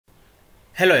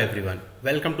Hello everyone,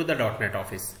 welcome to the .NET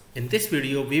Office. In this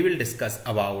video, we will discuss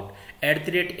about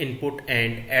 @input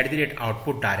and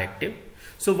 @output directive.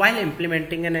 So while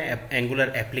implementing an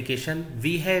Angular application,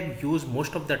 we have used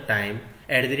most of the time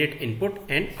 @input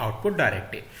and output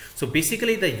directive. So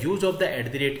basically the use of the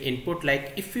 @input,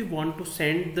 like if we want to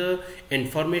send the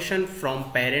information from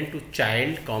parent to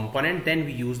child component, then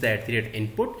we use the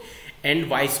 @input, and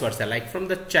vice versa, like from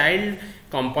the child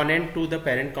component to the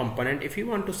parent component. If you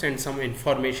want to send some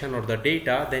information or the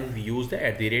data, then we use the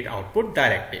 @output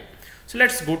directive. So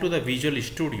let's go to the Visual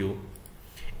Studio,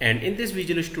 and in this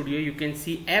Visual Studio you can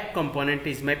see app component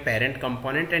is my parent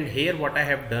component, and here what I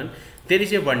have done, there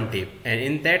is a one div, and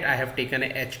in that I have taken a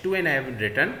h2 and I have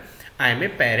written I am a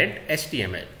parent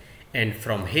HTML, and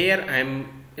from here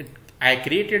I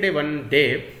created a one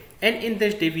div, and in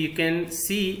this div you can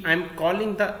see I'm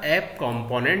calling the app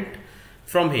component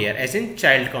from here as in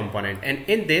child component, and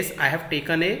in this I have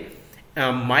taken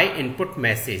a my input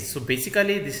message. So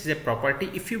basically this is a property.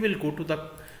 If you will go to the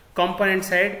component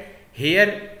side, here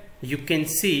you can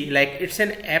see like it's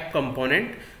an app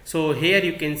component. So here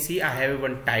you can see I have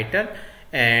one title,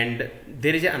 and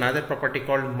there is another property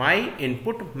called my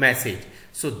input message.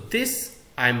 So this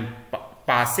I'm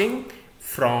passing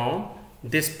from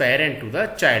this parent to the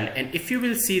child, and if you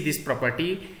will see this property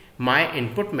my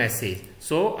input message,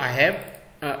 so I have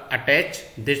attached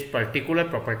this particular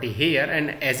property here,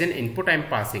 and as an input I'm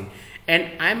passing,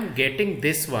 and I'm getting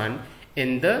this one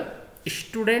in the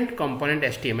student component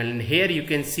HTML, and here you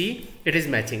can see it is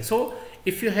matching. So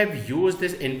if you have used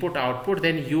this input output,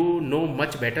 then you know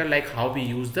much better like how we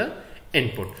use the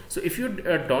input. So if you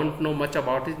don't know much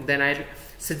about it, then I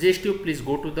suggest you please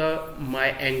go to the my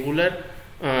Angular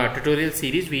tutorial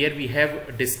series where we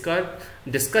have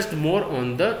discussed more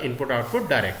on the input output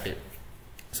directive.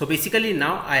 So basically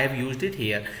now I have used it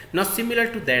here. Now similar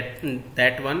to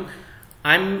that one,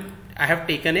 I have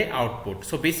taken a output.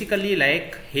 So basically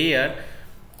like here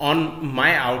on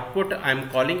my output I'm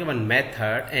calling one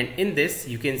method, and in this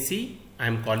you can see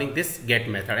I'm calling this get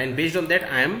method, and based on that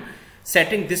I am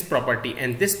setting this property,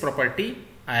 and this property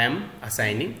I am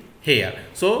assigning here.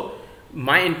 So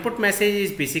my input message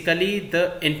is basically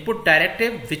the input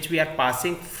directive which we are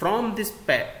passing from this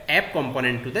app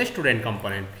component to the student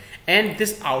component, and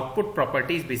this output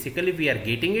property is basically we are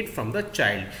getting it from the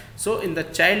child. So in the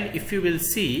child, if you will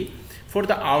see, for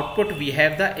the output we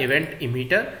have the event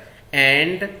emitter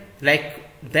and like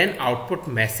then output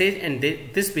message, and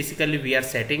this basically we are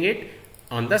setting it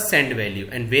on the send value.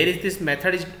 And where is this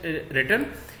method is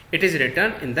written? It is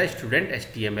written in the student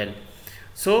HTML.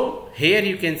 So here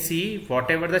you can see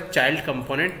whatever the child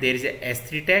component, there is a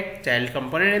S3 tag, child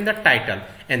component, and the title,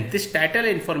 and this title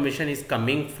information is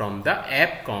coming from the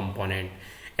app component,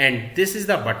 and this is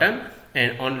the button.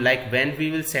 And on like when we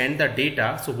will send the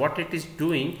data, so what it is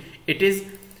doing, it is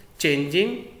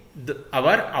changing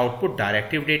our output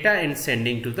directive data and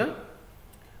sending to the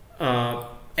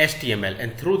HTML,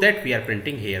 and through that we are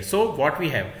printing here. So what we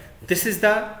have, this is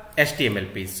the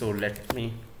HTML page. So let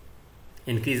me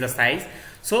increase the size.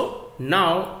 So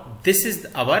now this is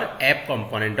our app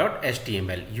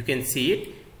component.html. You can see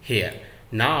it here.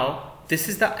 Now this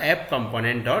is the app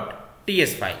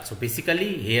component.ts file. So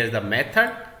basically here is the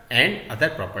method and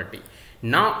other property.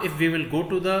 Now if we will go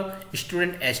to the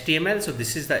student HTML, so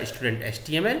this is the student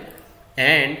HTML,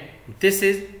 and this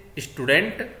is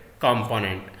student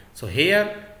component. So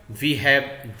here we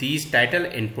have these title,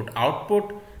 input,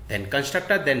 output, then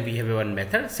constructor, then we have one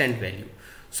method send value.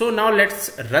 So now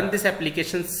let's run this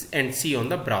application and see on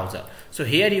the browser. So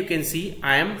here you can see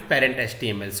I am parent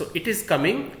HTML. So it is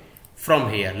coming from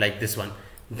here like this one.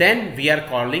 Then we are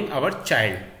calling our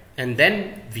child, and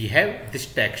then we have this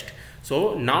text.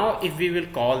 So now if we will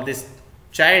call this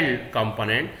child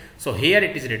component, so here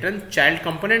it is written child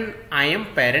component, I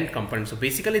am parent component. So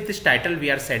basically this title we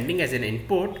are sending as an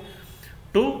input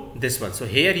to this one. So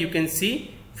here you can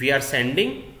see we are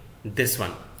sending this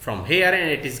one from here,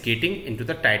 and it is getting into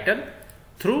the title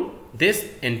through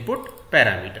this input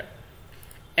parameter.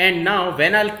 And now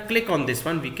when I'll click on this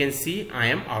one, we can see I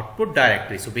am output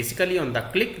directory. So basically on the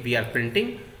click we are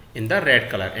printing in the red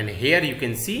color, and here you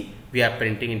can see we are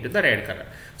printing into the red color.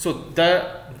 So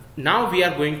now we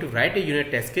are going to write a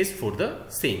unit test case for the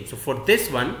same. So for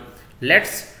this one,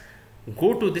 let's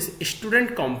go to this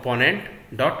student component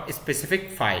dot specific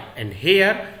file, and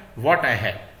here what I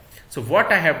have. So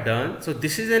what I have done, so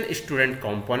this is an student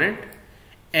component,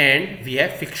 and we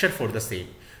have fixture for the same.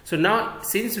 So now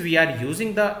since we are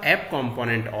using the app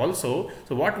component also,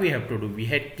 so what we have to do, we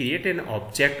had created an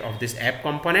object of this app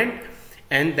component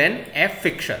and then app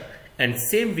fixture, and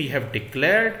same we have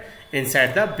declared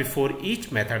inside the before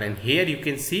each method, and here you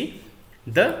can see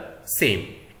the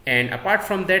same. And apart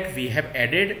from that, we have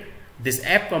added this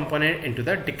app component into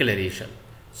the declaration.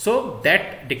 So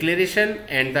that declaration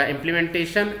and the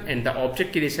implementation and the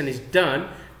object creation is done.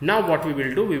 Now what we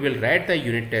will do, we will write the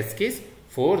unit test case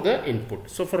for the input.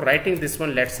 So for writing this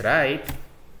one, let's write,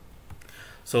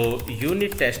 so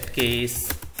unit test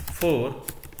case for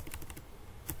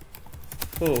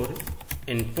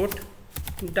input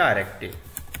directive.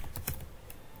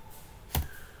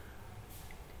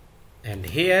 And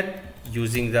here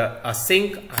using the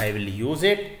async, I will use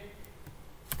it.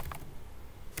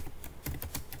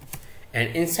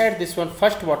 And inside this one,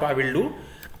 first what I will do,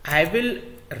 I will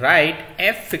write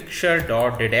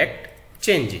fFixture.detect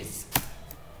changes.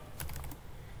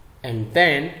 And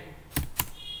then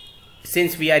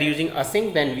since we are using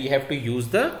async, then we have to use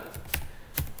the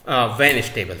when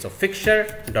stable. So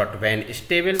fixture.when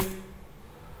stable.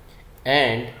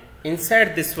 And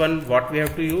inside this one, what we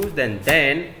have to use,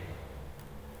 then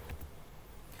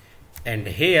and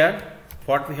here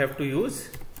what we have to use,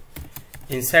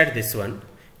 inside this one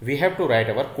we have to write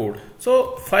our code.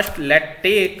 So first let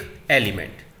take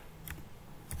element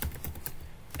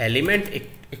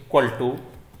equal to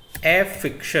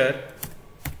fFixture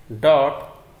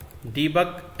dot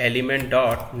debug element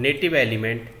dot native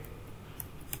element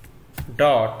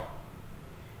dot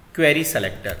query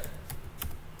selector.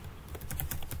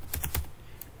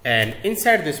 And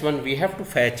inside this one we have to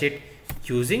fetch it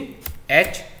using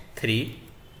h3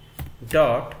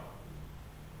 dot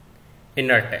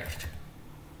inner text.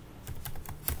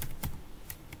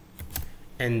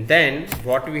 And then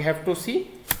what we have to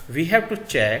see, we have to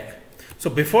check.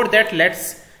 So before that,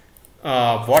 let's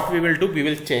what we will do, we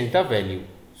will change the value.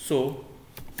 So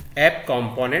app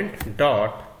component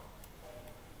dot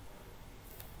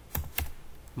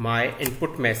my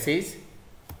input message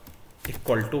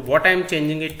equal to, what I am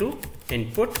changing it to,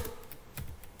 input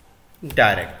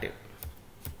directive.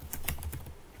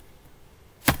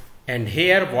 And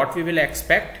here what we will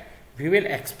expect, we will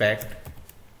expect,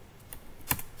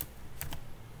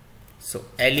 so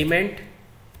element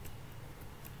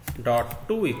dot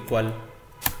to equal,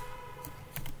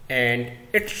 and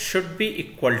it should be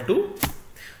equal to,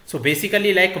 so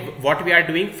basically like what we are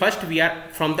doing, first we are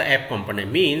from the app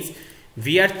component, means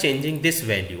we are changing this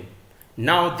value.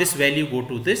 Now this value go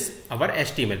to this our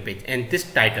HTML page, and this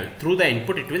title through the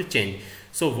input it will change.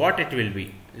 So what it will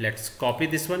be, let's copy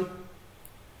this one,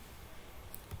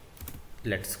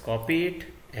 let's copy it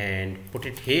and put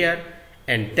it here,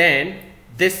 and then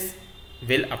this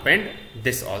will append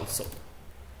this also.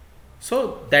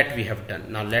 So that we have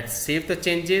done. Now let's save the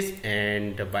changes,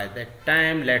 and by that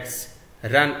time let's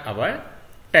run our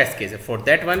test case. For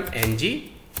that one,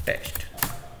 ng test.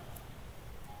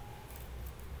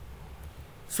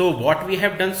 So what we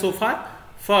have done so far,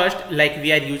 first like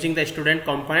we are using the student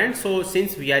component. So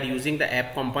since we are using the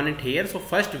app component here, so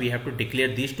first we have to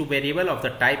declare these two variables of the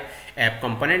type app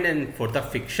component and for the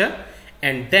fixture,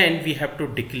 and then we have to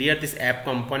declare this app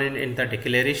component in the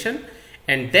declaration,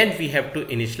 and then we have to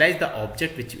initialize the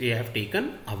object which we have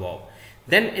taken above.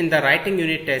 Then in the writing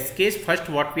unit test case, first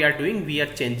what we are doing, we are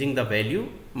changing the value,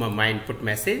 my input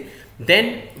message,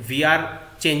 then we are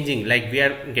changing, like we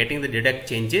are getting the deduct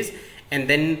changes, and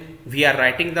then we are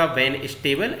writing the when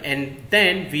stable, and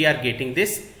then we are getting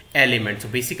this element. So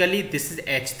basically this is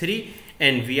h3,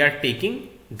 and we are taking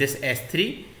this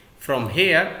s3 from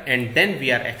here, and then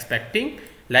we are expecting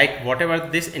like whatever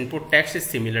this input text is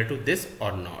similar to this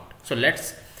or not. So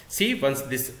let's see once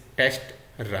this test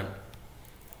run.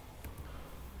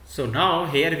 So now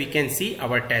here we can see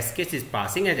our test case is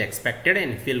passing as expected,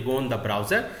 and if we'll go on the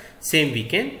browser, same we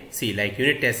can see like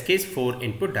unit test case for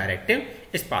input directive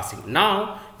is passing.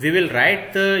 Now we will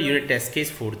write the unit test case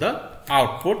for the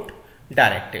output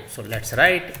directive. So let's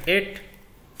write it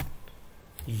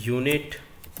unit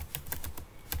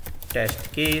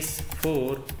test case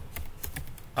for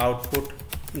output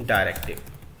directive,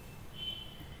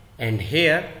 and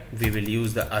here we will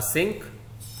use the async,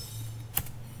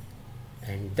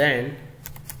 and then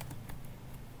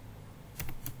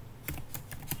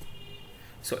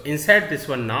so inside this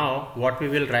one, now what we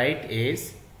will write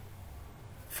is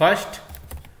first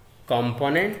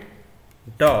component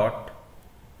dot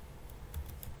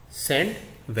send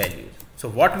values. So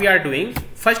what we are doing,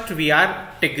 first we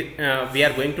are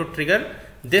going to trigger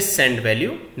this send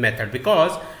value method,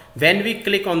 because when we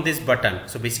click on this button,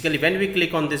 so basically when we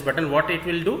click on this button, what it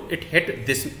will do, it hit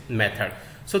this method.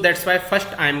 So that's why first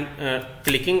I'm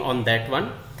clicking on that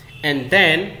one, and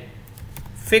then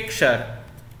fixture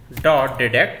dot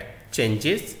detect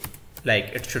changes, like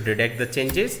it should detect the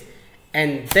changes,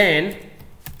 and then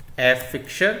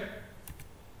fFixture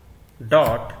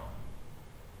dot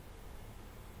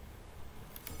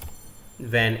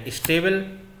when stable,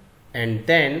 and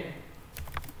then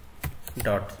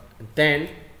dot, then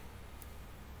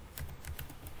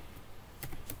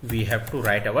we have to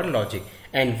write our logic.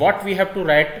 And what we have to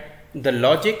write the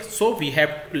logic, so we have,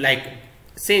 like,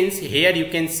 since here you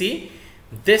can see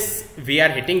this we are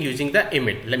hitting using the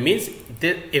emit, means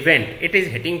the event, it is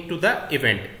hitting to the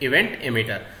event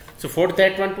emitter. So for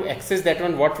that one, to access that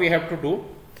one, what we have to do,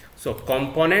 so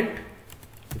component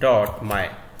dot my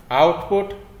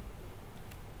output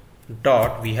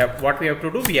dot, we have, what we have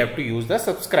to do, we have to use the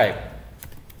subscribe,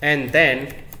 and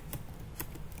then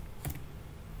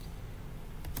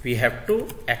we have to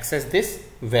access this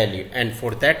value. And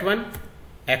for that one,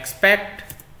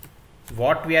 expect,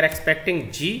 what we are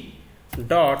expecting, g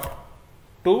dot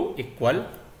to equal.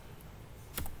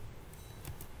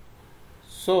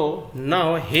 So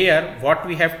now here what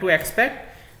we have to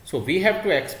expect, so we have to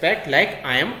expect like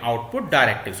I am output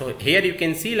directive. So here you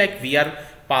can see like we are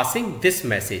passing this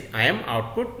message, I am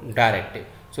output directive.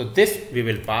 So this we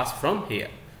will pass from here.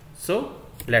 So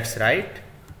let's write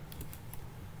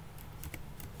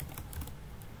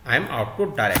I am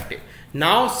output directive.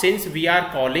 Now since we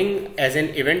are calling as an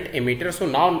event emitter, so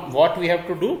now what we have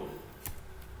to do,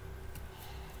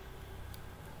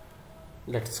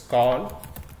 let's call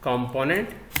component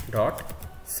dot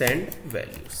send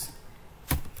values.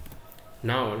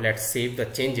 Now let's save the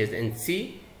changes and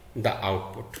see the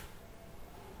output.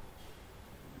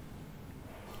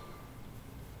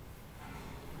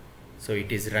 So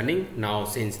it is running now.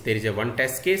 Since there is a one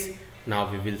test case,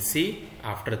 now we will see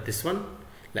after this one,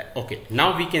 like, okay,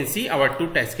 now we can see our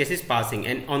two test cases passing,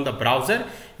 and on the browser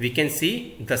we can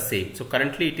see the same. So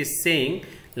currently it is saying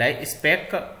like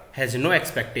spec has no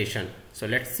expectation. So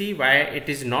let's see why it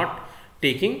is not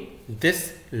taking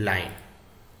this line.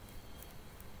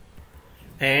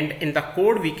 And in the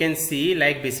code we can see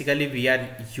like basically we are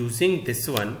using this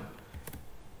one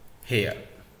here.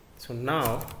 So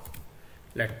now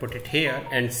let's put it here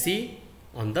and see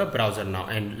on the browser now,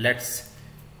 and let's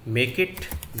make it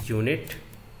unit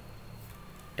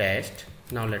test.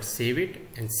 Now let's save it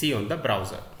and see on the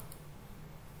browser.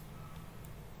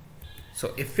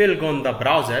 So if we'll go on the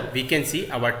browser, we can see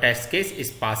our test case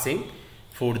is passing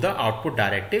for the output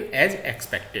directive as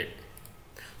expected.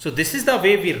 So this is the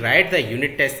way we write the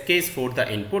unit test case for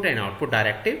the input and output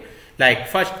directive. Like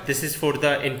first, this is for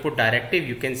the input directive,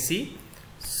 you can see.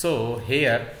 So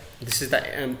here, this is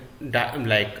the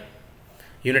like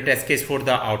unit test case for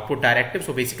the output directive.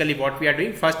 So basically what we are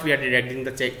doing, first we are detecting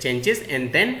the changes,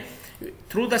 and then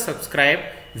through the subscribe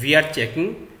we are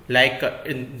checking like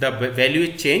the value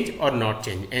is changed or not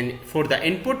changed. And for the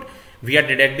input we are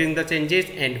detecting the changes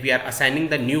and we are assigning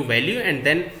the new value, and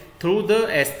then through the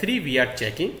S3 we are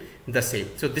checking the same.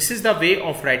 So this is the way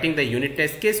of writing the unit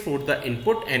test case for the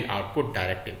input and output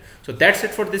directive. So that's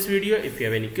it for this video. If you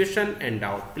have any question and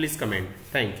doubt, please comment.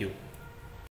 Thank you.